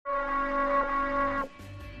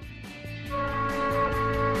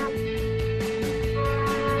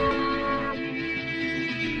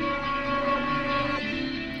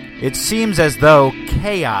It seems as though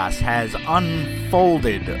chaos has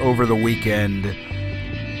unfolded over the weekend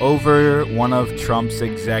over one of Trump's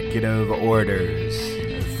executive orders.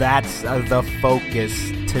 That's the focus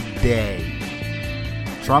today.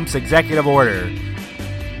 Trump's executive order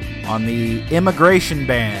on the immigration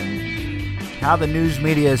ban, how the news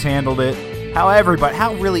media has handled it,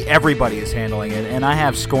 how really everybody is handling it, and I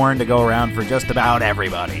have scorn to go around for just about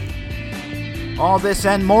everybody. All this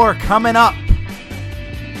and more coming up.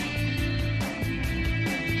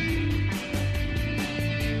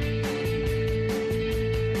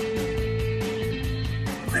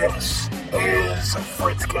 This is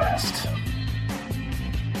Fritzcast.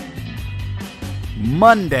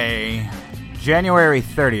 Monday, January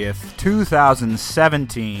 30th,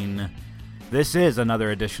 2017. This is another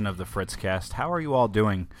edition of the Fritzcast. How are you all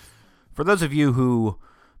doing? For those of you who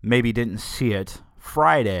maybe didn't see it,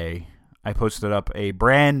 Friday I posted up a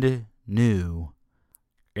brand new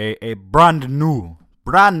episode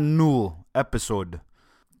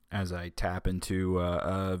as I tap into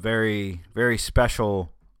a very, very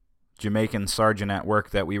special Jamaican sergeant at work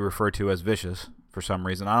that we refer to as Vicious for some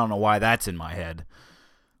reason. I don't know why that's in my head,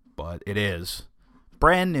 but it is.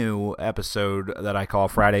 Brand new episode that I call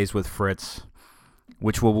Fridays with Fritz,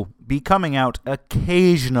 which will be coming out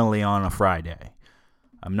occasionally on a Friday.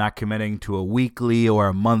 I'm not committing to a weekly or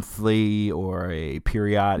a monthly or a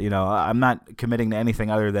period. I'm not committing to anything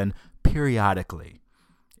other than periodically.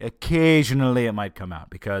 Occasionally it might come out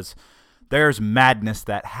because there's madness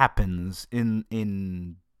that happens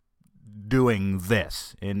in doing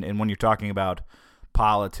this. And when you're talking about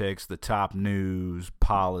politics, the top news,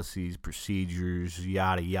 policies, procedures,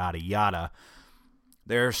 yada, yada, yada,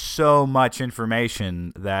 there's so much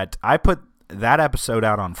information that I put that episode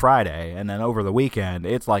out on Friday, and then over the weekend,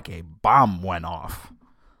 it's like a bomb went off.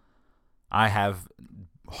 I have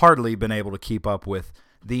hardly been able to keep up with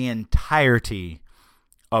the entirety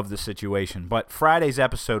of the situation, but Friday's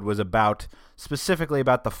episode was specifically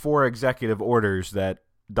about the 4 executive orders that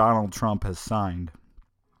Donald Trump has signed.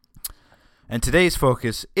 And today's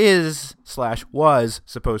focus was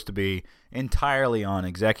supposed to be entirely on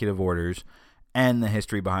executive orders and the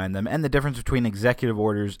history behind them and the difference between executive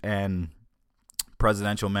orders and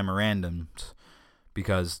presidential memorandums,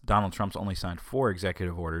 because Donald Trump's only signed 4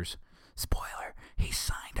 executive orders. Spoiler, he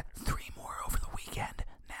signed 3 more over the weekend.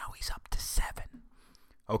 Now he's up to 7.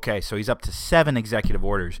 Okay, so he's up to 7 executive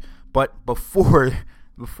orders. But before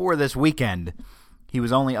this weekend, he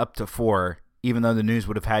was only up to 4, even though the news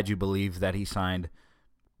would have had you believe that he signed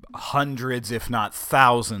hundreds, if not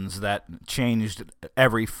thousands, that changed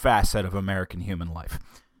every facet of American human life.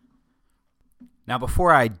 Now,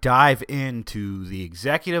 before I dive into the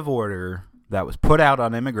executive order that was put out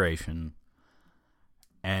on immigration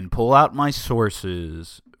and pull out my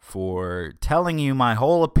sources for telling you my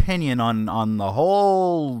whole opinion on the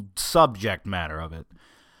whole subject matter of it,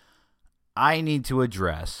 I need to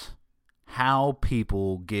address how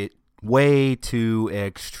people get way too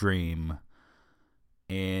extreme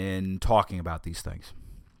in talking about these things.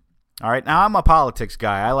 All right, now I'm a politics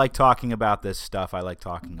guy. I like talking about this stuff. I like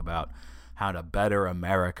talking about how to better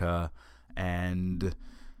America and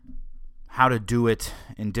how to do it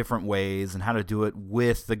in different ways and how to do it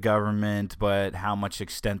with the government, but how much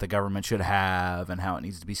extent the government should have and how it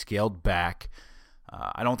needs to be scaled back.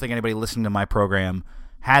 I don't think anybody listening to my program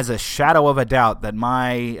has a shadow of a doubt that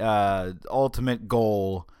my ultimate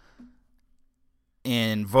goal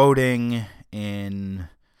in voting, in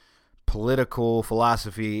political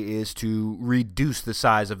philosophy, is to reduce the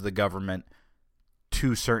size of the government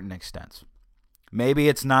to certain extents. Maybe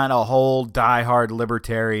it's not a whole diehard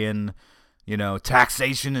libertarian,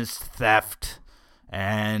 taxation is theft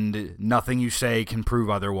and nothing you say can prove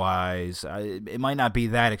otherwise. It might not be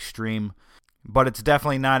that extreme, but it's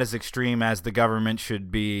definitely not as extreme as the government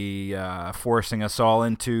should be forcing us all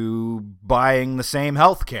into buying the same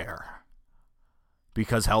health care.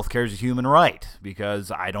 Because health care is a human right.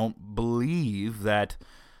 Because I don't believe that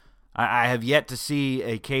I have yet to see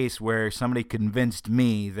a case where somebody convinced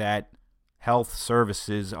me that health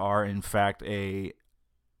services are in fact an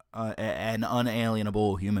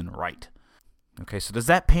unalienable human right. Okay, so does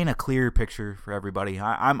that paint a clear picture for everybody?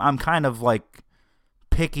 I'm kind of like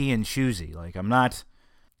picky and choosy. Like, I'm not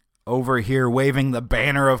over here waving the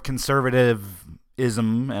banner of conservatism,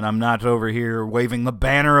 and I'm not over here waving the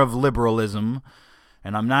banner of liberalism,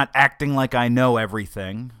 and I'm not acting like I know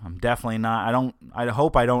everything. I'm definitely not. I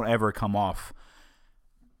hope I don't ever come off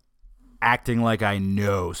acting like I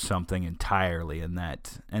know something entirely, and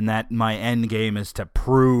that my end game is to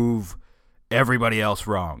prove everybody else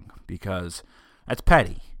wrong, because that's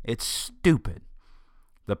petty. It's stupid.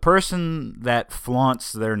 The person that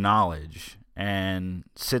flaunts their knowledge and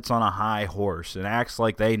sits on a high horse and acts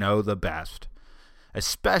like they know the best,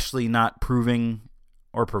 especially not proving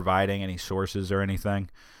or providing any sources or anything,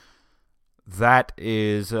 that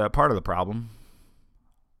is part of the problem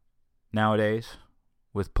nowadays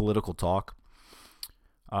with political talk.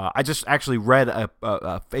 I just actually read a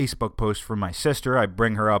Facebook post from my sister. I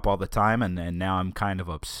bring her up all the time, and now I'm kind of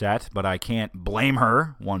upset, but I can't blame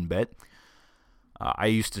her one bit. I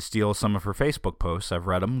used to steal some of her Facebook posts. I've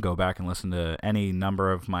read them. Go back and listen to any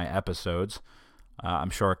number of my episodes.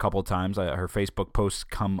 I'm sure a couple times her Facebook posts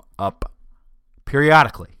come up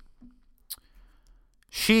periodically.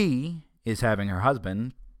 She is having her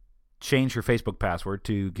husband change her Facebook password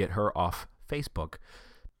to get her off Facebook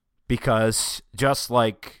because just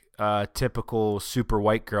like a typical super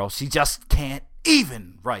white girl, she just can't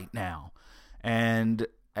even right now. And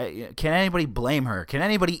can anybody blame her? Can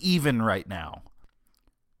anybody even right now?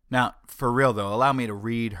 Now, for real, though, allow me to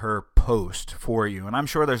read her post for you. And I'm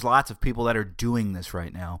sure there's lots of people that are doing this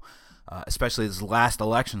right now, especially this last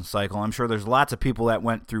election cycle. I'm sure there's lots of people that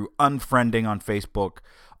went through unfriending on Facebook,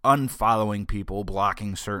 unfollowing people,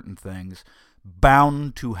 blocking certain things.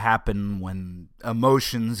 Bound to happen when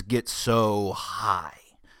emotions get so high.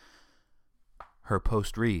 Her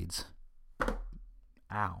post reads,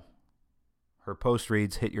 ow. Her post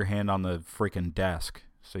reads, hit your hand on the freaking desk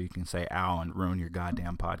so you can say ow and ruin your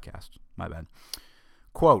goddamn podcast. My bad.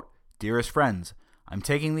 Quote, dearest friends, I'm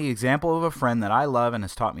taking the example of a friend that I love and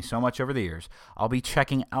has taught me so much over the years. I'll be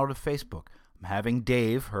checking out of Facebook. I'm having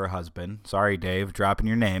Dave, her husband. Sorry, Dave, dropping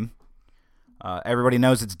your name. Everybody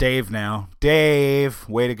knows it's Dave now. Dave!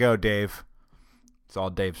 Way to go, Dave. It's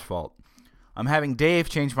all Dave's fault. I'm having Dave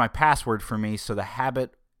change my password for me so the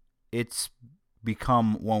habit it's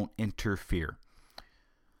become won't interfere.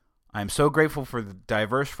 I am so grateful for the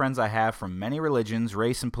diverse friends I have from many religions,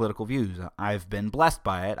 race, and political views. I've been blessed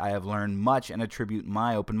by it. I have learned much and attribute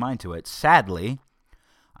my open mind to it. Sadly,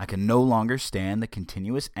 I can no longer stand the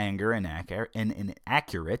continuous anger and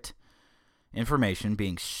inaccurate information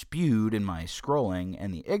being spewed in my scrolling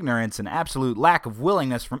and the ignorance and absolute lack of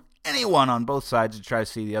willingness from anyone on both sides to try to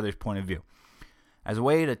see the other's point of view. As a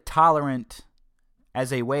way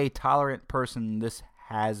tolerant person, this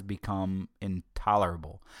has become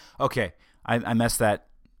intolerable. Okay, I messed that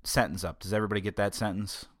sentence up. Does everybody get that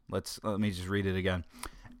sentence? Let me just read it again.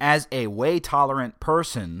 As a way tolerant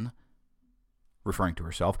person, referring to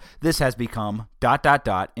herself, this has become ...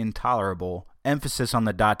 intolerable. Emphasis on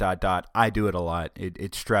the ... I do it a lot.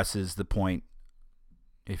 It stresses the point.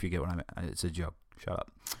 If you get what I mean. It's a joke. Shut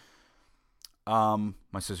up.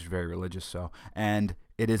 My sister's very religious, and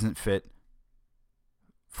it isn't fit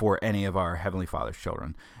for any of our Heavenly Father's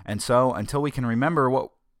children. And so, until we can remember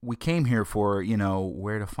what we came here for,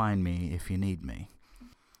 where to find me if you need me.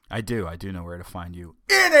 I do know where to find you.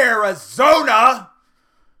 In Arizona!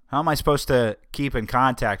 How am I supposed to keep in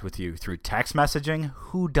contact with you? Through text messaging?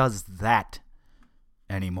 Who does that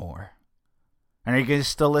anymore? And are you going to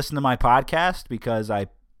still listen to my podcast? Because I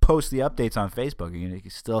post the updates on Facebook.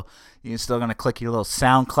 You're still going to click your little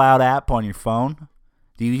SoundCloud app on your phone?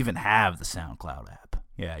 Do you even have the SoundCloud app?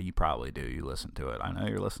 Yeah, you probably do. You listen to it. I know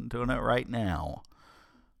you're listening to it right now.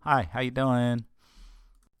 Hi, how you doing?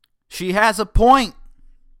 She has a point.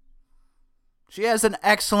 She has an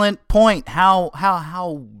excellent point.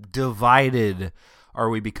 How divided are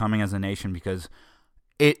we becoming as a nation? Because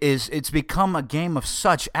it's become a game of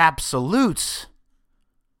such absolutes.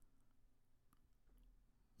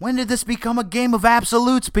 When did this become a game of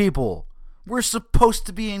absolutes, people? We're supposed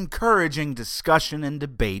to be encouraging discussion and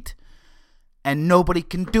debate, and nobody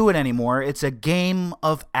can do it anymore. It's a game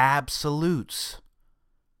of absolutes.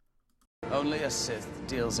 Only a Sith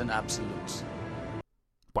deals in absolutes.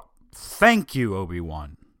 What? Thank you,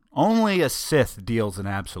 Obi-Wan. Only a Sith deals in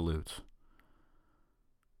absolutes.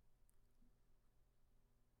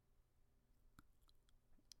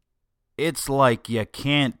 It's like you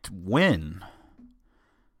can't win.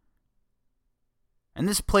 And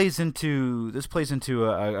this plays into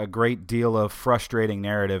a great deal of frustrating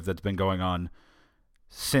narrative that's been going on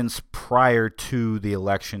since prior to the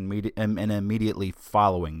election and immediately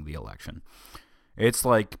following the election. It's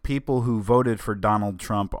like people who voted for Donald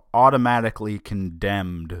Trump automatically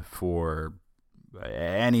condemned for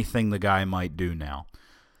anything the guy might do now.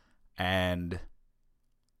 And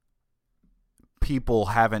people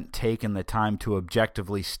haven't taken the time to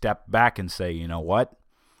objectively step back and say, you know what?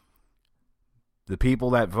 The people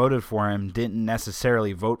that voted for him didn't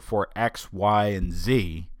necessarily vote for X, Y, and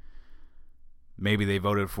Z. Maybe they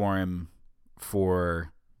voted for him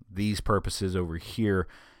for these purposes over here.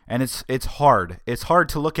 And it's hard. It's hard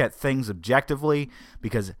to look at things objectively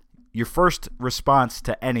because your first response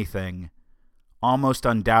to anything, almost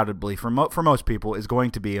undoubtedly, for most people, is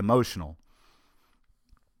going to be emotional.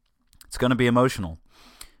 It's going to be emotional.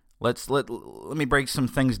 Let me break some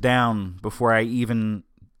things down before I even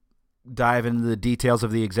dive into the details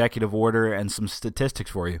of the executive order and some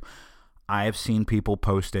statistics for you. I have seen people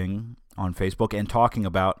posting on Facebook and talking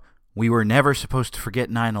about, we were never supposed to forget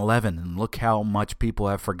 9/11, and look how much people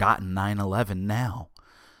have forgotten 9/11 now.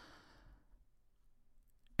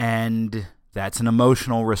 And that's an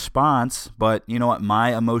emotional response, but you know what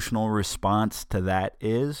my emotional response to that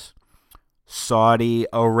is? Saudi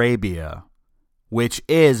Arabia, which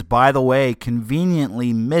is, by the way,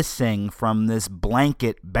 conveniently missing from this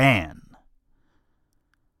blanket ban.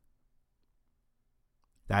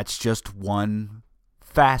 That's just one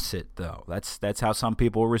facet, though. That's how some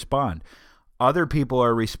people respond. Other people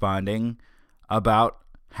are responding about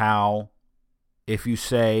how if you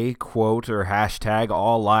say, quote, or hashtag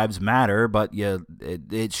all lives matter, but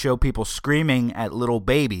it show people screaming at little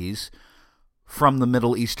babies from the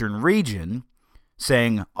Middle Eastern region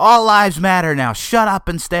saying, all lives matter now, shut up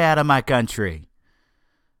and stay out of my country.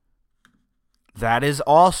 That is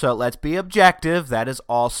also, let's be objective, that is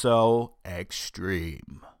also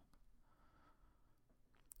extreme.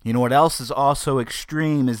 You know what else is also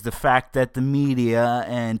extreme is the fact that the media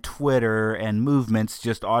and Twitter and movements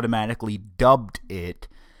just automatically dubbed it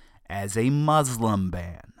as a Muslim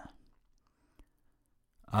ban.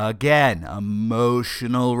 Again,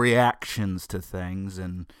 emotional reactions to things,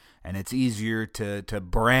 and it's easier to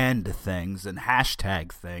brand things and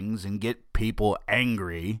hashtag things and get people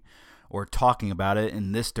angry or talking about it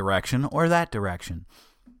in this direction or that direction.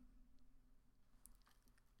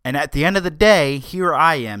 And at the end of the day, here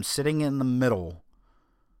I am sitting in the middle,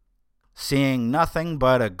 seeing nothing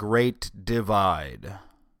but a great divide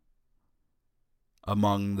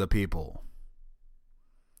among the people.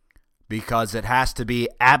 Because it has to be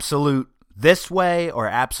absolute this way or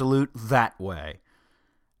absolute that way.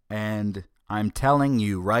 And I'm telling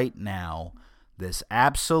you right now, this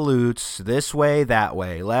absolutes, this way, that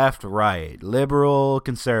way, left, right, liberal,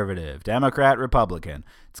 conservative, Democrat, Republican,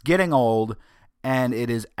 it's getting old. And it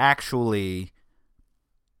is actually,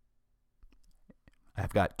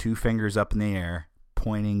 I've got two fingers up in the air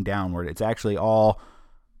pointing downward. It's actually all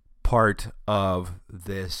part of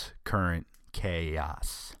this current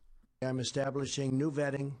chaos. I'm establishing new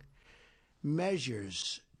vetting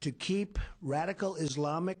measures to keep radical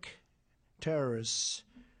Islamic terrorists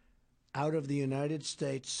out of the United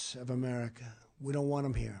States of America. We don't want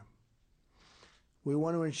them here. We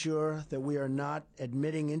want to ensure that we are not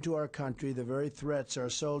admitting into our country the very threats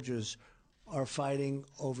our soldiers are fighting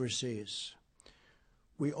overseas.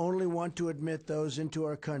 We only want to admit those into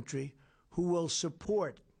our country who will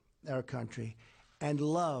support our country and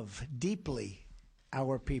love deeply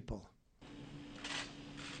our people.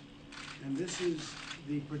 And this is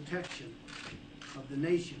the protection of the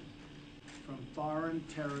nation from foreign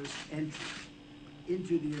terrorist entry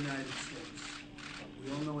into the United States.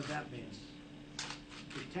 We all know what that means.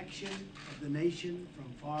 Protection of the nation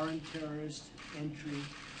from foreign terrorist entry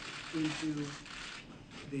into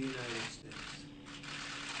the United States.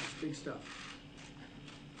 That's big stuff.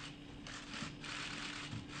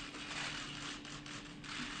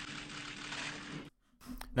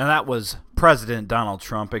 Now that was President Donald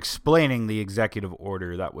Trump explaining the executive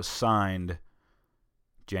order that was signed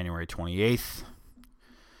January 28th.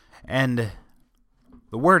 And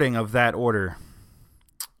the wording of that order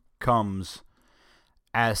comes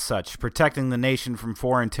as such: protecting the nation from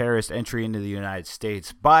foreign terrorist entry into the United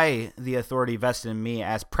States by the authority vested in me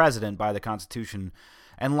as president by the Constitution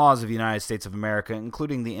and laws of the United States of America,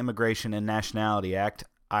 including the Immigration and Nationality Act,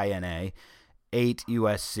 INA, 8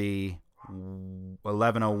 U.S.C.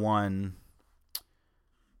 1101,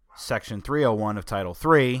 Section 301 of Title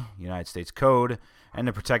III, United States Code, and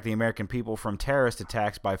to protect the American people from terrorist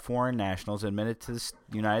attacks by foreign nationals admitted to the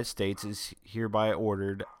United States is hereby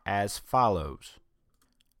ordered as follows.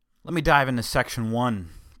 Let me dive into Section 1.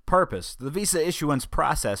 Purpose. The visa issuance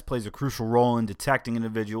process plays a crucial role in detecting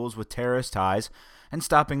individuals with terrorist ties and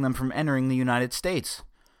stopping them from entering the United States.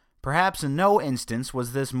 Perhaps in no instance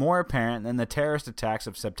was this more apparent than the terrorist attacks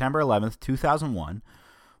of September 11, 2001,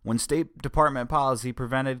 when State Department policy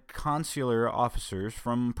prevented consular officers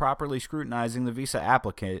from properly scrutinizing the visa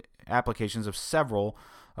applications of several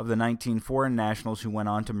of the 19 foreign nationals who went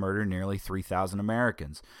on to murder nearly 3,000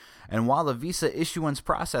 Americans. And while the visa issuance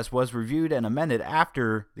process was reviewed and amended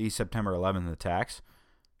after the September 11th attacks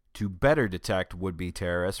to better detect would-be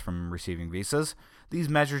terrorists from receiving visas, these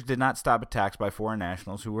measures did not stop attacks by foreign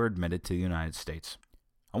nationals who were admitted to the United States.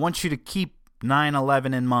 I want you to keep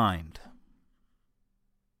 9/11 in mind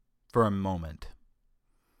for a moment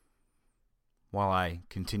while I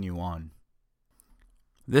continue on.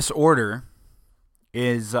 This order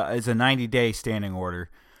is a 90-day standing order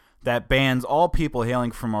that bans all people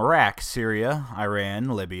hailing from Iraq, Syria, Iran,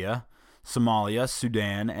 Libya, Somalia,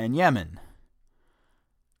 Sudan, and Yemen.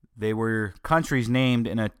 They were countries named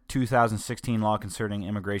in a 2016 law concerning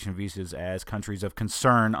immigration visas as countries of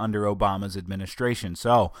concern under Obama's administration.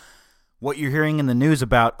 So, what you're hearing in the news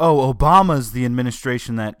about, Obama's the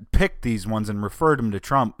administration that picked these ones and referred them to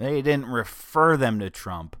Trump, they didn't refer them to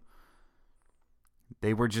Trump.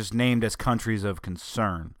 They were just named as countries of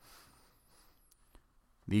concern.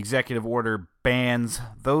 The executive order bans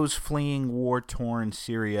those fleeing war-torn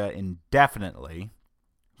Syria indefinitely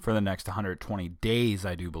for the next 120 days,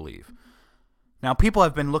 I do believe. Now, people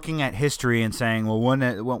have been looking at history and saying, well, when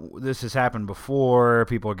this has happened before,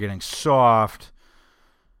 people are getting soft,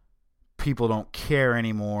 people don't care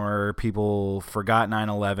anymore, people forgot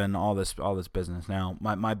 9/11, all this business. Now,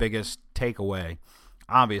 my biggest takeaway,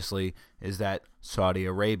 obviously, is that Saudi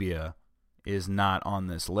Arabia is not on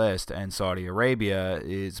this list, and Saudi Arabia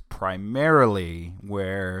is primarily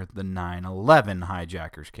where the 9/11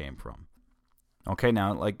 hijackers came from. Okay,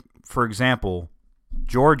 now, like, for example,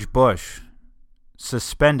 George Bush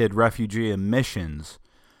suspended refugee admissions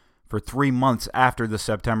for 3 months after the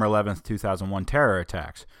September 11th, 2001 terror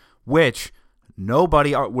attacks, which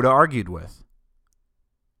nobody would have argued with.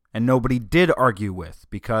 And nobody did argue with,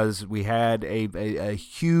 because we had a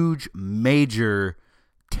huge, major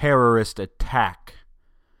terrorist attack.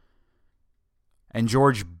 And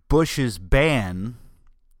George Bush's ban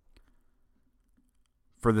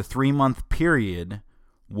for the 3-month period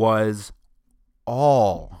was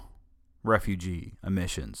all refugee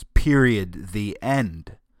admissions. Period. The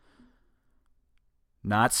end.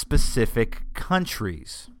 Not specific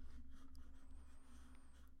countries.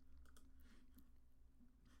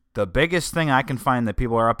 The biggest thing I can find that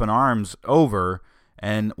people are up in arms over,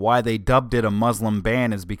 and why they dubbed it a Muslim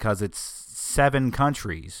ban, is because it's 7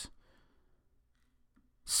 countries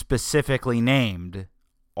specifically named,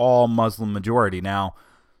 all Muslim majority. Now,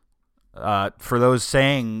 for those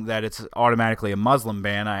saying that it's automatically a Muslim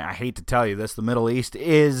ban, I hate to tell you this, the Middle East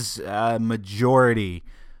is majority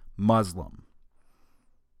Muslim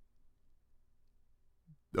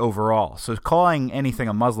overall. So calling anything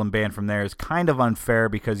a Muslim ban from there is kind of unfair,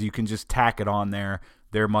 because you can just tack it on there.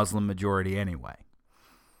 They're Muslim majority anyway.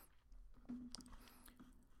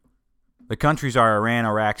 The countries are Iran,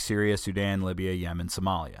 Iraq, Syria, Sudan, Libya, Yemen,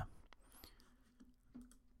 Somalia.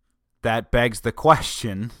 That begs the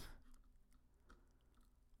question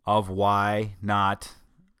of why not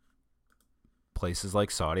places like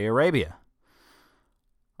Saudi Arabia.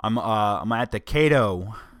 I'm at the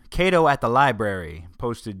Cato at the Library,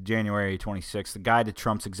 posted January 26th, the guide to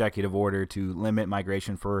Trump's executive order to limit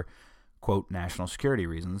migration for, quote, national security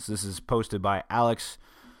reasons. This is posted by Alex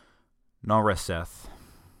Noreseth.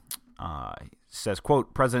 Says,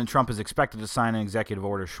 quote, President Trump is expected to sign an executive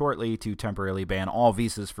order shortly to temporarily ban all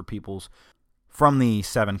visas for peoples from the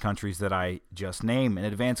 7 countries that I just named. An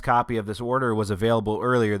advance copy of this order was available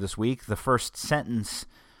earlier this week. The first sentence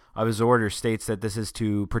of his order states that this is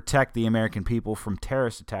to protect the American people from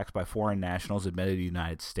terrorist attacks by foreign nationals admitted to the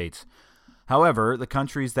United States. However, the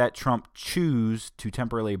countries that Trump choose to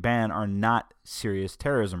temporarily ban are not serious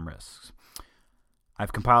terrorism risks.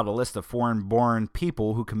 I've compiled a list of foreign-born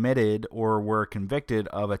people who committed or were convicted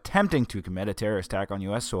of attempting to commit a terrorist attack on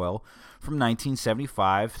U.S. soil from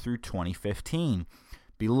 1975 through 2015.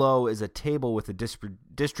 Below is a table with the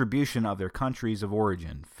distribution of their countries of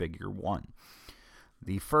origin, Figure 1.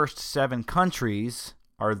 The first 7 countries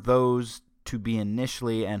are those to be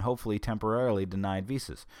initially and hopefully temporarily denied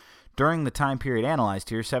visas. During the time period analyzed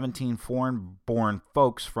here, 17 foreign-born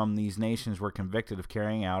folks from these nations were convicted of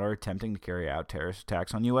carrying out or attempting to carry out terrorist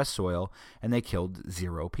attacks on U.S. soil, and they killed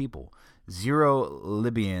 0 people. 0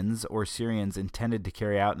 Libyans or Syrians intended to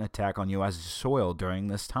carry out an attack on U.S. soil during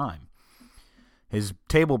this time. His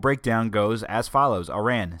table breakdown goes as follows.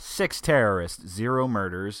 Iran, 6 terrorists, 0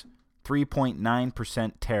 murders,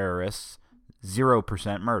 3.9% terrorists,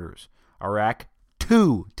 0% murders. Iraq,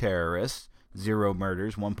 2 terrorists, 0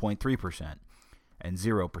 murders, 1.3%, and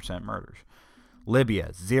 0% murders.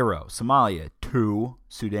 Libya, 0. Somalia, 2.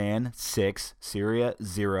 Sudan, 6. Syria,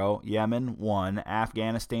 0. Yemen, 1.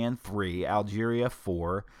 Afghanistan, 3. Algeria,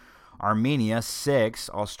 4. Armenia, 6.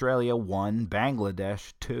 Australia, 1.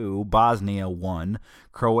 Bangladesh, 2. Bosnia, 1.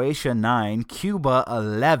 Croatia, 9. Cuba,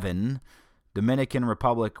 11. Dominican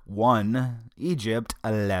Republic, 1. Egypt,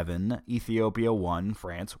 11. Ethiopia, 1.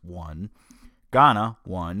 France, 1. Ghana,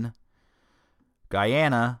 1.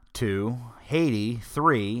 Guyana 2, Haiti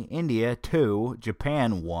 3, India 2,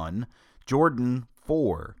 Japan 1, Jordan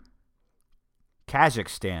 4,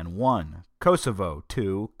 Kazakhstan 1, Kosovo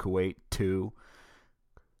 2, Kuwait 2,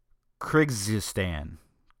 Kyrgyzstan,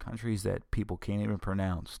 countries that people can't even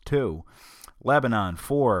pronounce, 2, Lebanon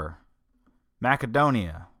 4,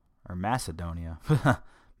 Macedonia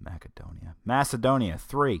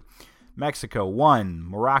 3, Mexico 1,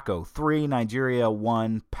 Morocco 3, Nigeria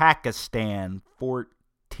 1, Pakistan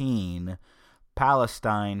 14,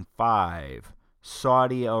 Palestine 5,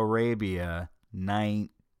 Saudi Arabia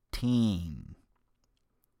 19.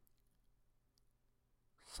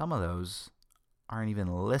 Some of those aren't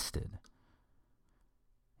even listed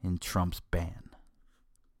in Trump's ban.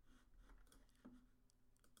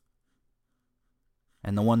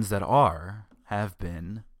 And the ones that are have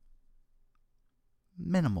been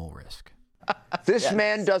minimal risk. This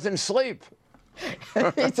man doesn't sleep.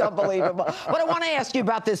 It's unbelievable. But I want to ask you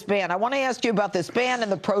about this ban. and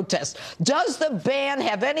the protests. Does the ban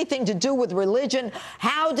have anything to do with religion?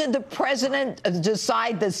 How did the president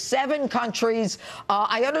decide the 7 countries?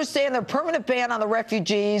 I understand the permanent ban on the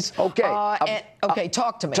refugees. Okay.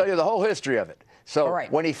 Talk to me. I'll tell you the whole history of it. So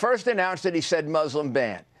right. When he first announced it, he said Muslim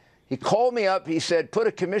ban. He called me up. He said, put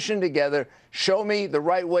a commission together. Show me the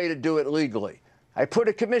right way to do it legally. I put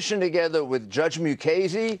a commission together with Judge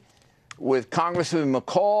Mukasey, with Congressman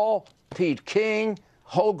McCall, Pete King,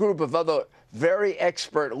 whole group of other very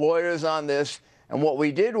expert lawyers on this. And what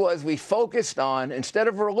we did was we focused on, instead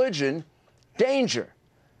of religion, danger.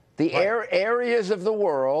 The areas of the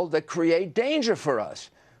world that create danger for us,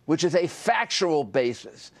 which is a factual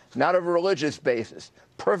basis, not a religious basis.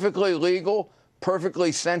 Perfectly legal,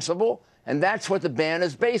 perfectly sensible, and that's what the ban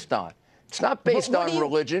is based on. It's not based on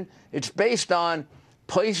religion. It's based on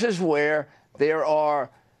places where there are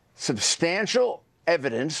substantial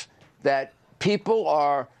evidence that people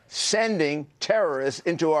are sending terrorists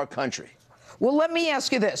into our country. Well, let me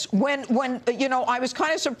ask you this. When I was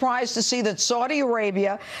kind of surprised to see that Saudi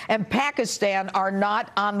Arabia and Pakistan are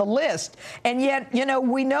not on the list. And yet,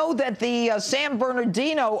 we know that the San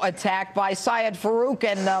Bernardino attack by Syed Farouk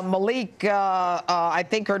and Malik, I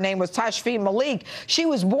think her name was Tashfeen Malik, she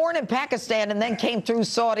was born in Pakistan and then came through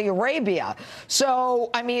Saudi Arabia.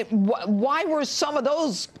 So, I mean, why were some of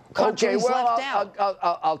those countries left out?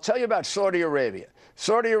 I'll tell you about Saudi Arabia.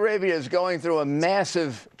 Saudi Arabia is going through a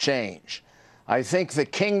massive change. I think the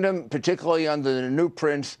kingdom, particularly under the new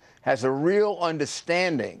prince, has a real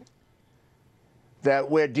understanding that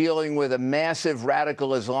we're dealing with a massive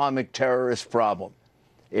radical Islamic terrorist problem.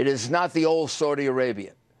 It is not the old Saudi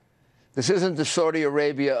Arabia. This isn't the Saudi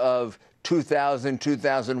Arabia of 2000,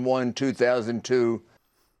 2001, 2002.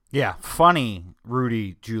 Yeah, funny,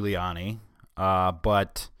 Rudy Giuliani,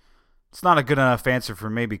 but it's not a good enough answer for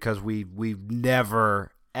me because we've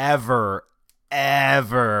never, ever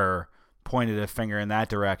pointed a finger in that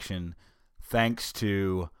direction thanks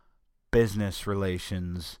to business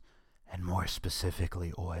relations and more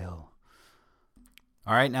specifically oil.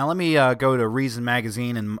 All right, now let me go to Reason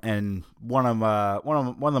Magazine and one of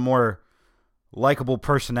the more likable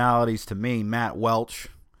personalities to me, Matt Welch,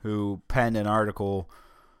 who penned an article,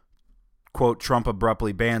 quote, Trump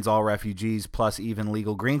abruptly bans all refugees plus even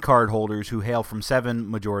legal green card holders who hail from 7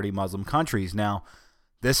 majority Muslim countries. Now,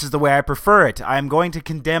 this is the way I prefer it. I'm going to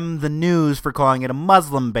condemn the news for calling it a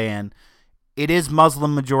Muslim ban. It is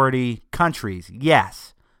Muslim majority countries,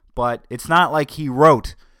 yes. But it's not like he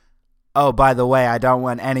wrote, oh, by the way, I don't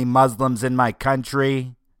want any Muslims in my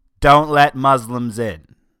country. Don't let Muslims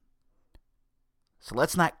in. So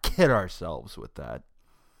let's not kid ourselves with that.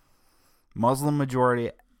 Muslim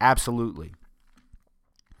majority, absolutely.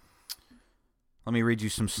 Let me read you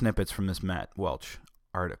some snippets from this Matt Welch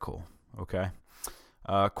article, okay?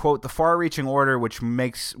 Quote, the far-reaching order, which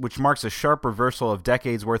marks a sharp reversal of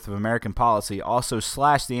decades' worth of American policy, also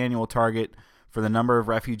slashed the annual target for the number of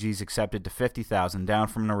refugees accepted to 50,000, down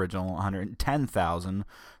from an original 110,000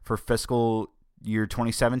 for fiscal year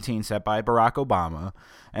 2017 set by Barack Obama,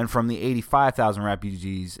 and from the 85,000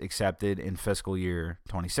 refugees accepted in fiscal year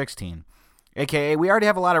 2016. AKA, we already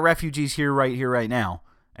have a lot of refugees right now,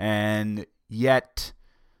 and yet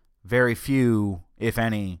very few, if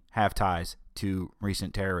any, have ties to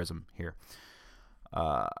recent terrorism here.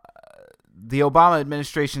 The Obama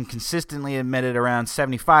administration consistently admitted around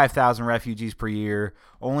 75,000 refugees per year.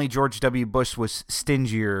 Only George W. Bush was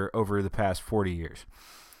stingier over the past 40 years.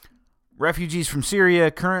 Refugees from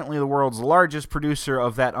Syria, currently the world's largest producer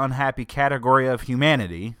of that unhappy category of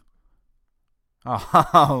humanity.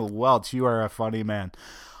 Oh, Welch, you are a funny man.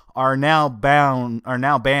 are now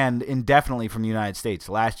banned indefinitely from the United States.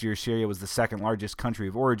 Last year, Syria was the second largest country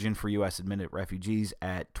of origin for U.S. admitted refugees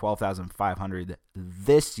at 12,500.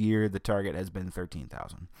 This year, the target has been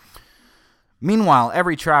 13,000. Meanwhile,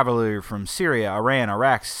 every traveler from Syria, Iran,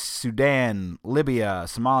 Iraq, Sudan, Libya,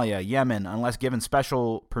 Somalia, Yemen, unless given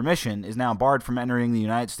special permission, is now barred from entering the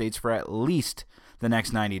United States for at least the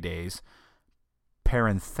next 90 days.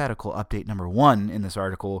 Parenthetical update number 1 in this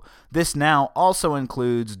article. This now also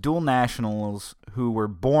includes dual nationals who were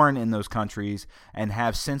born in those countries and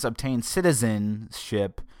have since obtained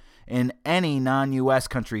citizenship in any non-U.S.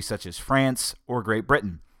 country such as France or Great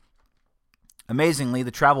Britain. Amazingly,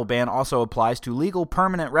 the travel ban also applies to legal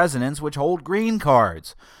permanent residents which hold green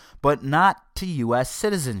cards, but not to U.S.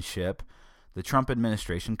 citizenship, the Trump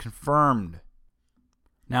administration confirmed.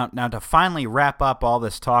 Now to finally wrap up all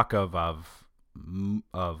this talk of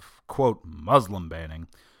quote Muslim banning,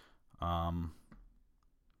 I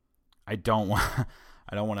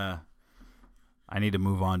need to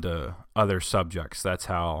move on to other subjects. That's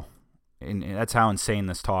how insane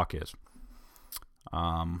this talk is.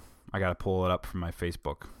 I got to pull it up from my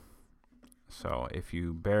Facebook. So if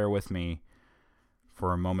you bear with me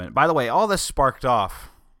for a moment. By the way, all this sparked off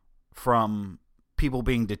from people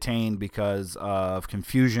being detained because of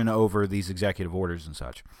confusion over these executive orders and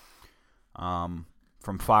such. From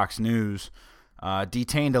Fox News,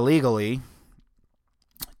 detained illegally,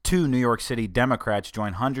 2 New York City Democrats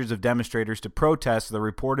joined hundreds of demonstrators to protest the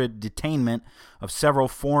reported detainment of several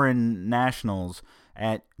foreign nationals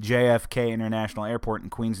at JFK International Airport in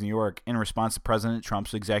Queens, New York, in response to President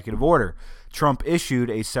Trump's executive order. Trump issued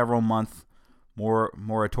a several-month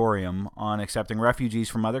moratorium on accepting refugees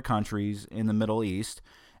from other countries in the Middle East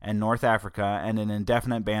and North Africa and an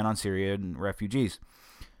indefinite ban on Syrian refugees.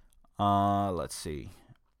 Let's see.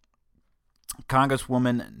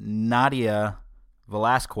 Congresswoman Nadia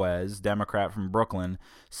Velasquez, Democrat from Brooklyn,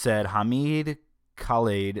 said Hamid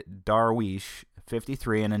Khalid Darwish,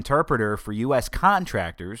 53, an interpreter for U.S.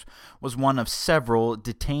 contractors, was one of several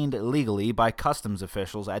detained illegally by customs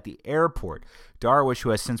officials at the airport. Darwish, who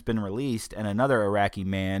has since been released, and another Iraqi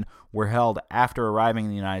man were held after arriving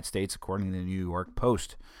in the United States, according to the New York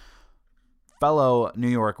Post. Fellow New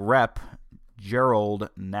York Rep. Gerald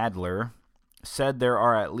Nadler said there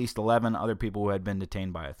are at least 11 other people who had been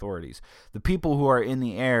detained by authorities. The people who are in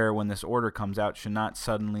the air when this order comes out should not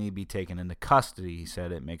suddenly be taken into custody, he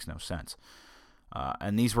said. It makes no sense.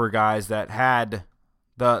 And these were guys that had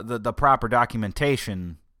the proper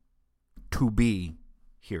documentation to be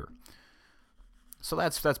here. So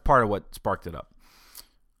that's part of what sparked it up.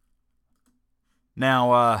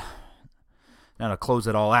 Now to close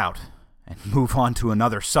it all out and move on to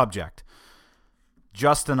another subject.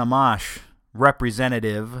 Justin Amash,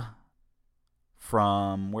 representative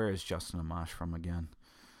from, where is Justin Amash from again?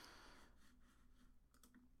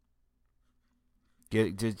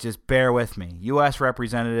 Just bear with me. U.S.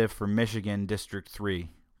 Representative for Michigan, District 3,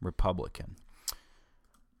 Republican.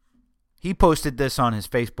 He posted this on his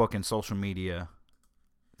Facebook and social media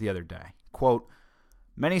the other day. Quote,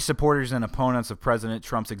 many supporters and opponents of President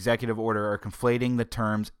Trump's executive order are conflating the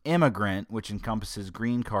terms immigrant, which encompasses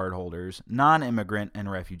green card holders, non-immigrant, and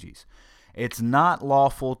refugees. It's not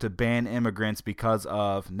lawful to ban immigrants because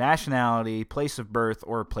of nationality, place of birth,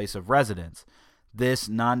 or place of residence. This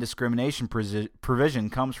non-discrimination provision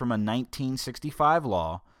comes from a 1965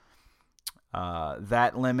 law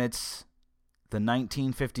that limits the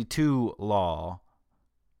 1952 law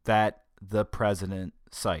that the president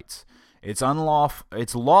cites. It's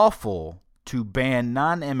lawful to ban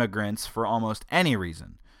non-immigrants for almost any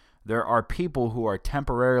reason. There are people who are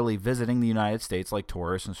temporarily visiting the United States like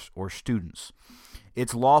tourists or students.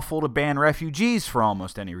 It's lawful to ban refugees for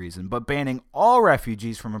almost any reason, but banning all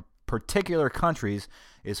refugees from particular countries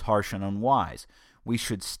is harsh and unwise. We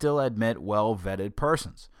should still admit well-vetted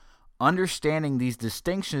persons. Understanding these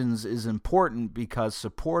distinctions is important because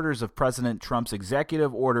supporters of President Trump's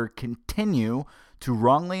executive order continue to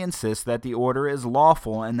wrongly insist that the order is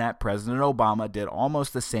lawful and that President Obama did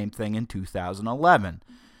almost the same thing in 2011.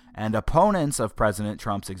 And opponents of President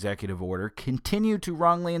Trump's executive order continue to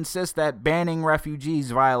wrongly insist that banning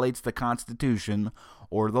refugees violates the Constitution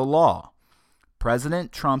or the law.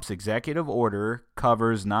 President Trump's executive order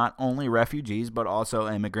covers not only refugees but also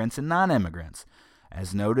immigrants and non-immigrants.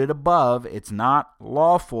 As noted above, it's not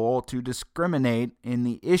lawful to discriminate in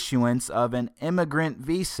the issuance of an immigrant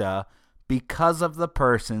visa because of the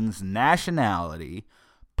person's nationality,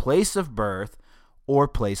 place of birth, or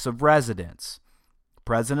place of residence.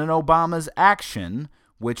 President Obama's action,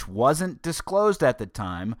 which wasn't disclosed at the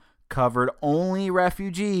time, covered only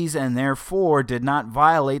refugees and therefore did not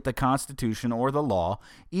violate the Constitution or the law,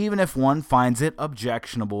 even if one finds it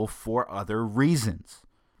objectionable for other reasons.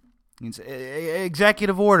 It's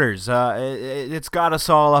executive orders, it's got us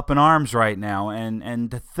all up in arms right now, and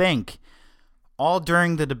to think, all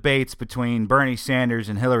during the debates between Bernie Sanders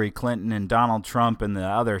and Hillary Clinton and Donald Trump and the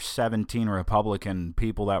other 17 Republican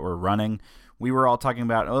people that were running, we were all talking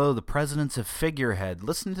about, oh, the president's a figurehead.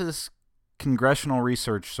 Listen to this Congressional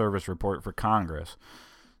Research Service report for Congress,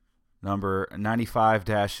 number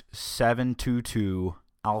 95-722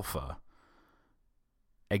 Alpha.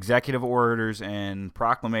 Executive orders and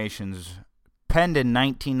proclamations penned in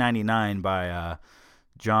 1999 by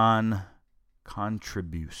John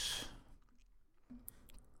Contribuse.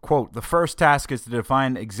 Quote, the first task is to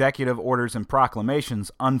define executive orders and proclamations.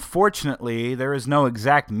 Unfortunately, there is no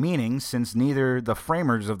exact meaning since neither the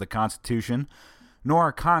framers of the Constitution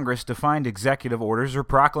nor Congress defined executive orders or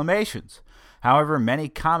proclamations. However, many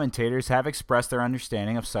commentators have expressed their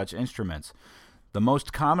understanding of such instruments. The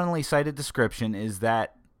most commonly cited description is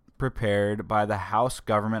that prepared by the House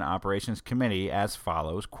Government Operations Committee as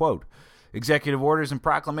follows, quote, executive orders and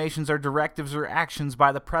proclamations are directives or actions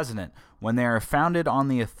by the President. When they are founded on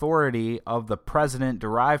the authority of the President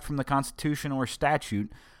derived from the Constitution or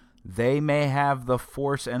statute, they may have the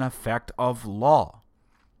force and effect of law.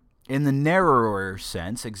 In the narrower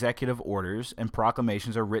sense, executive orders and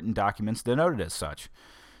proclamations are written documents denoted as such.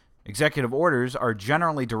 Executive orders are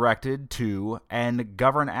generally directed to and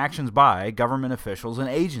govern actions by government officials and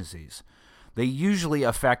agencies. They usually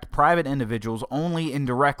affect private individuals only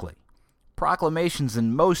indirectly. Proclamations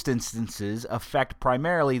in most instances affect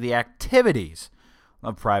primarily the activities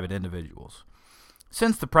of private individuals.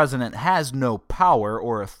 Since the president has no power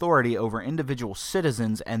or authority over individual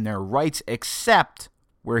citizens and their rights except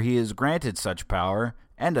where he is granted such power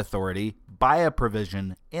and authority by a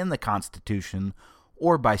provision in the Constitution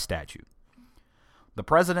or by statute. The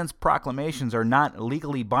president's proclamations are not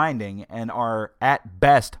legally binding and are at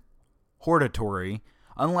best hortatory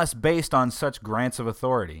unless based on such grants of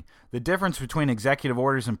authority. The difference between executive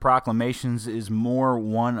orders and proclamations is more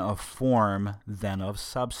one of form than of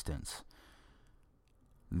substance.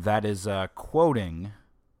 That is quoting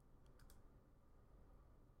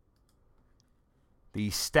the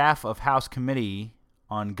staff of House Committee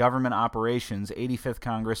on Government Operations, 85th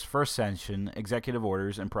Congress, First Session, Executive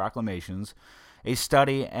Orders and Proclamations, a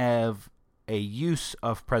study of a use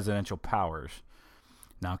of presidential powers.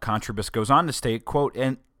 Now, Contribus goes on to state, quote,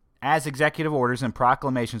 and as executive orders and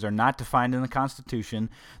proclamations are not defined in the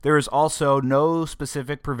Constitution, there is also no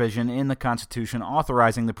specific provision in the Constitution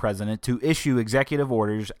authorizing the president to issue executive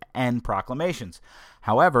orders and proclamations.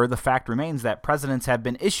 However, the fact remains that presidents have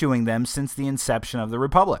been issuing them since the inception of the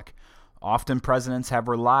Republic. Often presidents have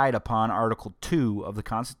relied upon Article 2 of the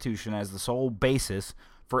Constitution as the sole basis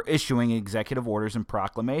for issuing executive orders and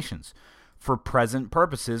proclamations. For present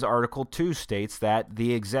purposes, Article 2 states that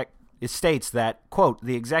quote,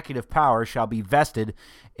 the executive power shall be vested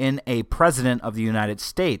in a president of the United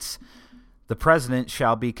States. The president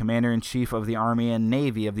shall be commander-in-chief of the Army and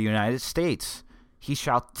Navy of the United States. He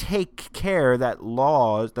shall take care that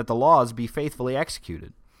the laws be faithfully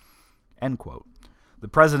executed. End quote. The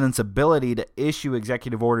president's ability to issue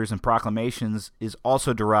executive orders and proclamations is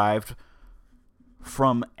also derived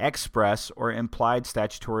from express or implied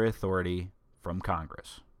statutory authority from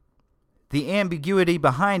Congress. The ambiguity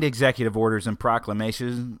behind executive orders and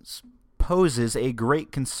proclamations poses a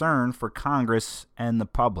great concern for Congress and the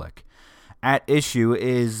public. At issue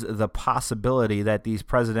is the possibility that these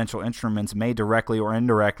presidential instruments may directly or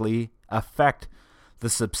indirectly affect the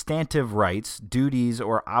substantive rights, duties,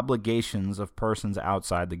 or obligations of persons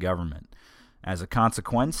outside the government. As a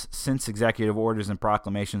consequence, since executive orders and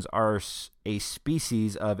proclamations are a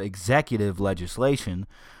species of executive legislation,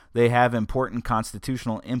 they have important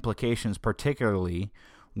constitutional implications, particularly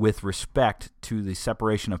with respect to the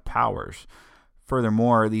separation of powers.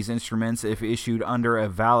 Furthermore, these instruments, if issued under a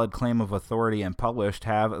valid claim of authority and published,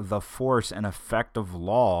 have the force and effect of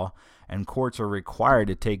law, and courts are required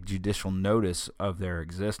to take judicial notice of their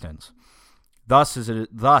existence. Thus,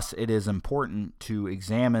 it is important to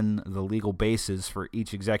examine the legal basis for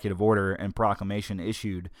each executive order and proclamation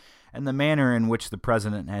issued and the manner in which the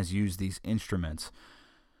president has used these instruments.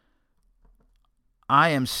 I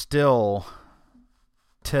am still,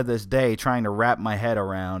 to this day, trying to wrap my head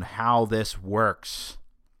around how this works,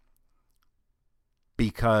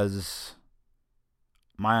 because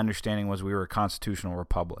my understanding was we were a constitutional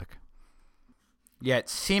republic. Yet,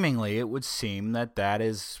 seemingly, it would seem that that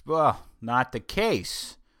is, well, not the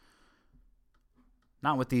case.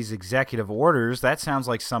 Not with these executive orders. That sounds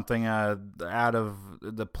like something out of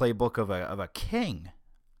the playbook of a king,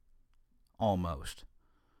 almost.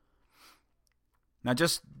 Now,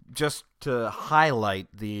 just to highlight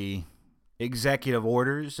the executive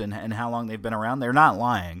orders and how long they've been around, they're not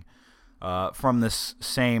lying. From this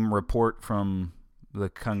same report from the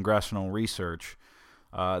Congressional Research,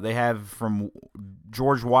 they have from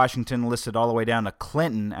George Washington listed all the way down to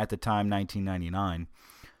Clinton at the time, 1999.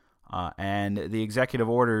 And the executive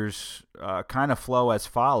orders kind of flow as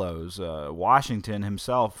follows. Washington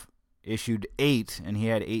himself issued 8, and he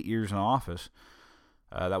had 8 years in office.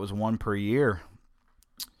 That was 1 per year.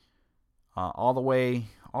 All the way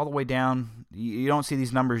down. You don't see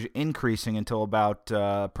these numbers increasing until about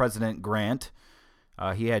President Grant.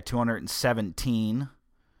 He had 217.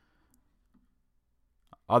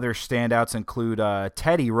 Other standouts include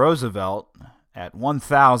Teddy Roosevelt at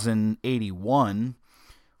 1,081.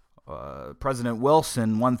 President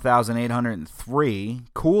Wilson, 1,803.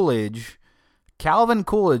 Calvin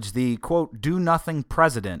Coolidge, the, quote, do-nothing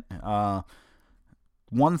president,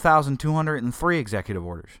 1,203 executive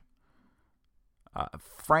orders.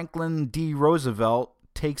 Franklin D. Roosevelt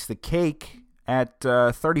takes the cake at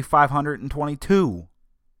 3,522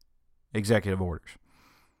 executive orders.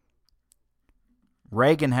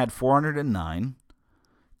 Reagan had 409.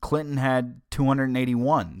 Clinton had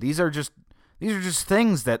 281. These are just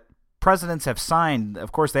things that presidents have signed.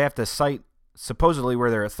 Of course, they have to cite supposedly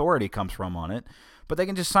where their authority comes from on it, but they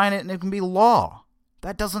can just sign it and it can be law.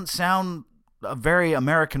 That doesn't sound a very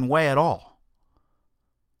American way at all.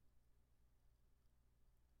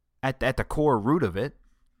 At the core root of it.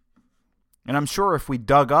 And I'm sure if we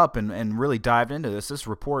dug up and really dived into this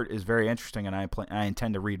report is very interesting, and I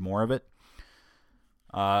intend to read more of it.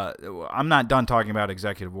 I'm not done talking about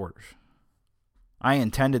executive orders. I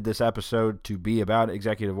intended this episode to be about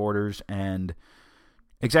executive orders and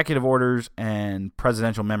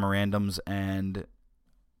presidential memorandums, and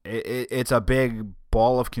it's a big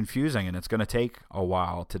ball of confusing, and it's going to take a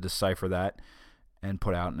while to decipher that and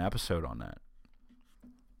put out an episode on that.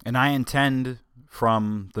 And I intend,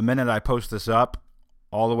 from the minute I post this up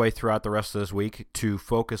all the way throughout the rest of this week, to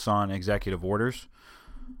focus on executive orders,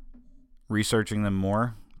 researching them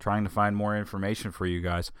more, trying to find more information for you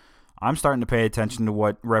guys. I'm starting to pay attention to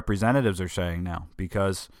what representatives are saying now,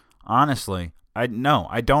 because honestly, I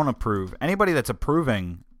don't approve. Anybody that's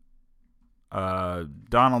approving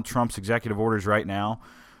Donald Trump's executive orders right now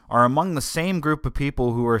are among the same group of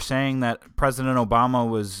people who are saying that President Obama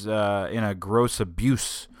was in a gross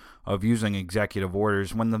abuse of using executive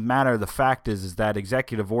orders, when the fact is that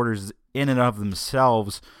executive orders in and of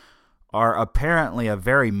themselves are apparently a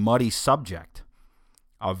very muddy subject.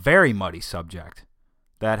 A very muddy subject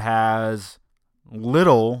that has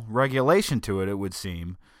little regulation to it, it would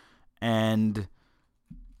seem. And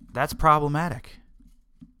that's problematic.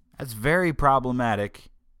 That's very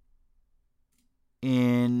problematic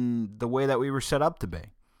in the way that we were set up to be.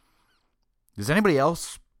 Does anybody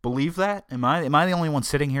else believe that? Am I the only one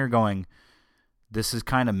sitting here going, this is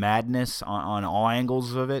kind of madness on all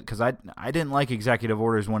angles of it? Because I didn't like executive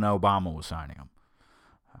orders when Obama was signing them.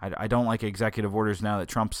 I don't like executive orders now that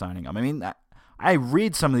Trump's signing them. I mean, I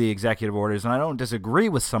read some of the executive orders, and I don't disagree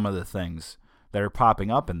with some of the things that are popping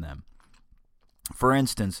up in them. For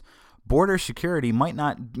instance, border security might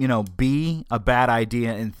not, be a bad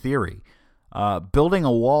idea in theory. Building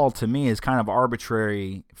a wall, to me, is kind of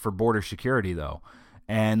arbitrary for border security, though.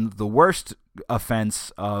 And the worst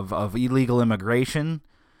offense of illegal immigration,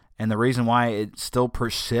 and the reason why it still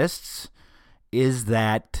persists, is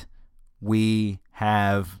that we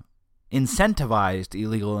have incentivized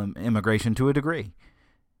illegal immigration to a degree.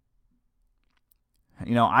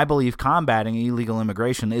 I believe combating illegal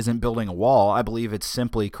immigration isn't building a wall. I believe it's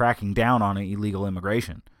simply cracking down on illegal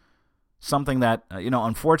immigration. Something that,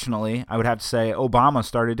 unfortunately, I would have to say Obama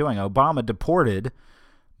started doing. Obama deported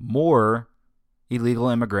more illegal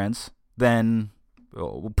immigrants than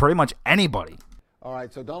pretty much anybody. All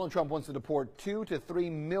right, so Donald Trump wants to deport 2 to 3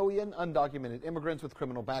 million undocumented immigrants with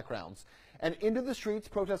criminal backgrounds. And into the streets,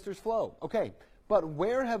 protesters flow. Okay, but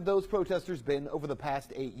where have those protesters been over the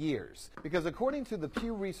past 8 years? Because according to the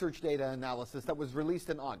Pew Research data analysis that was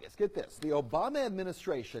released in August, get this, the Obama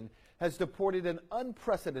administration has deported an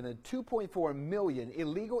unprecedented 2.4 million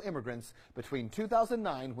illegal immigrants between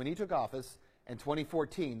 2009, when he took office, and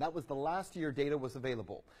 2014. That was the last year data was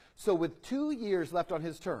available. So with 2 years left on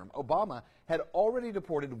his term, Obama had already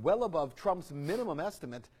deported well above Trump's minimum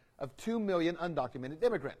estimate of 2 million undocumented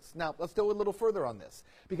immigrants. Now, let's go a little further on this,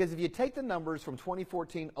 because if you take the numbers from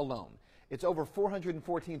 2014 alone, it's over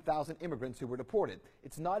 414,000 immigrants who were deported.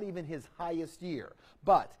 It's not even his highest year.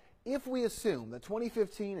 But if we assume that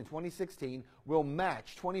 2015 and 2016 will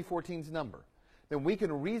match 2014's number, then we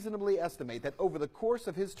can reasonably estimate that over the course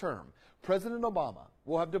of his term, President Obama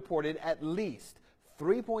will have deported at least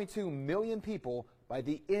 3.2 million people by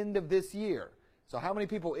the end of this year. So how many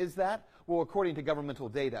people is that? Well, according to governmental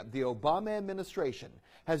data, the Obama administration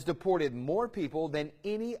has deported more people than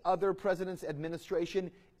any other president's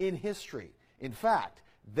administration in history. In fact,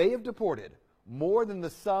 they have deported more than the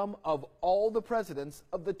sum of all the presidents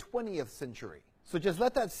of the 20th century. So just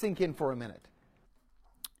let that sink in for a minute.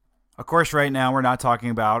 Of course, right now we're not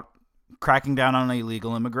talking about cracking down on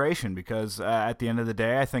illegal immigration because at the end of the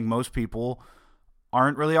day, I think most people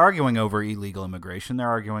aren't really arguing over illegal immigration. They're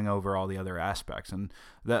arguing over all the other aspects. And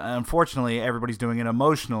unfortunately, everybody's doing it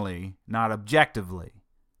emotionally, not objectively.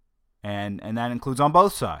 And that includes on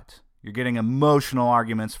both sides. You're getting emotional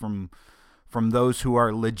arguments from those who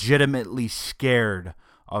are legitimately scared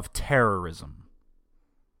of terrorism.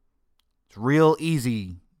 It's real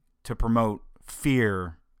easy to promote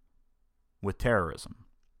fear with terrorism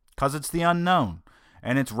because it's the unknown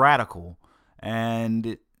and it's radical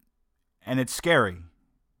and it's scary.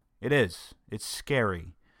 It is. It's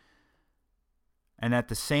scary. And at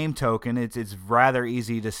the same token, it's rather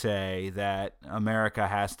easy to say that America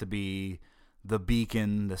has to be the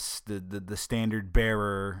beacon, the standard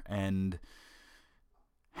bearer, and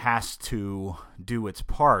has to do its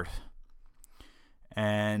part.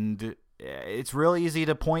 And it's real easy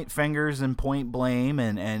to point fingers and point blame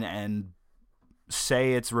and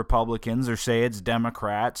say it's Republicans or say it's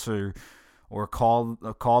Democrats or call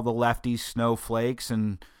the lefties snowflakes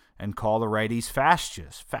and call the righties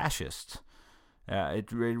fascists.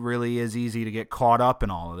 It really is easy to get caught up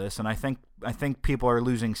in all of this, and I think people are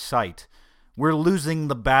losing sight. We're losing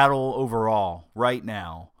the battle overall right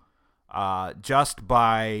now, just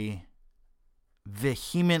by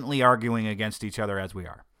vehemently arguing against each other as we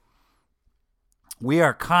are. We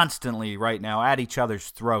are constantly right now at each other's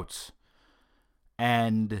throats,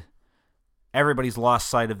 and everybody's lost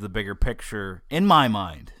sight of the bigger picture. In my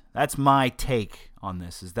mind, that's my take on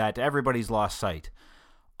this, is that everybody's lost sight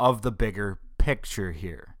of the bigger picture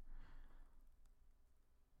here.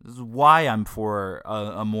 This is why I'm for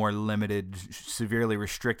a more limited, severely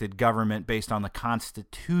restricted government based on the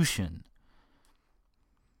Constitution.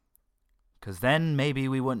 Because then maybe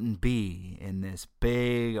we wouldn't be in this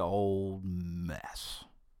big old mess.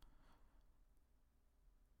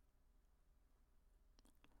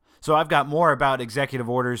 So I've got more about executive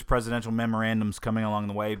orders, presidential memorandums coming along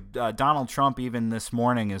the way. Donald Trump, even this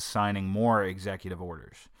morning, is signing more executive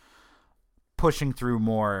orders, pushing through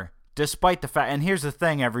more, despite the fact. And here's the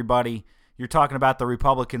thing, everybody. You're talking about the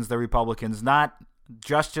Republicans, not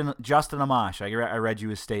Justin Amash. I read you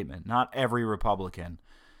his statement. Not every Republican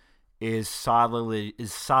is solidly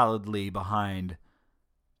behind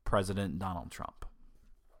President Donald Trump.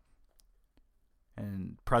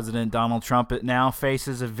 And President Donald Trump now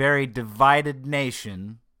faces a very divided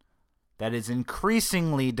nation that is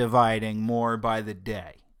increasingly dividing more by the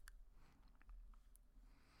day.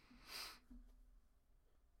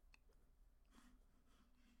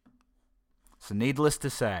 So needless to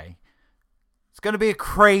say, it's going to be a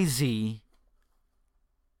crazy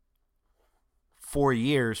 4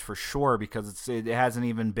 years for sure, because it hasn't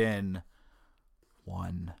even been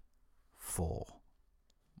 1 full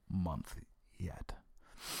month yet.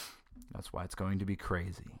 That's why it's going to be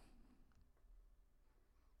crazy.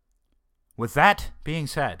 With that being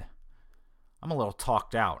said, I'm a little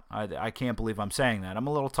talked out. I can't believe I'm saying that. I'm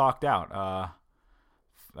a little talked out.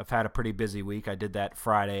 I've had a pretty busy week. I did that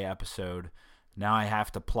Friday episode. Now I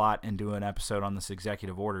have to plot and do an episode on this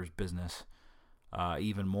executive orders business,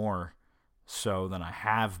 even more so than I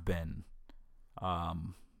have been,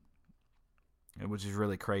 which is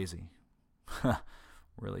really crazy.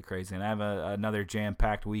 Really crazy. And I have another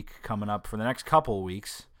jam-packed week coming up for the next couple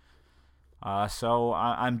weeks. So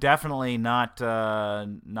I'm definitely not a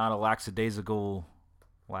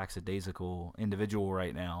lackadaisical individual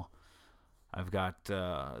right now. I've got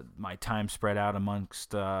my time spread out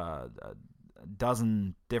amongst a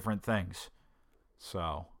dozen different things.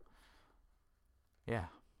 So, yeah,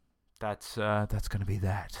 that's going to be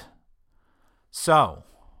that. So,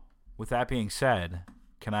 with that being said,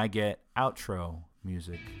 can I get outro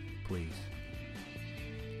music, please?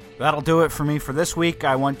 That'll do it for me for this week.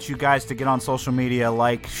 I want you guys to get on social media,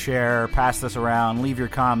 like, share, pass this around, leave your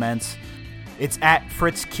comments. It's at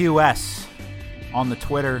FritzQS on the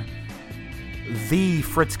Twitter. The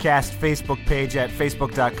Fritzcast Facebook page at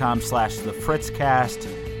facebook.com/thefritzcast,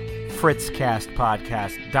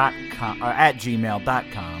 fritzcastpodcast.com, at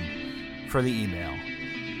gmail.com for the email.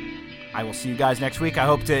 I will see you guys next week. I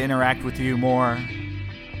hope to interact with you more.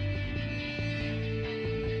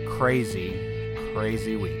 crazy,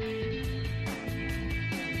 crazy week.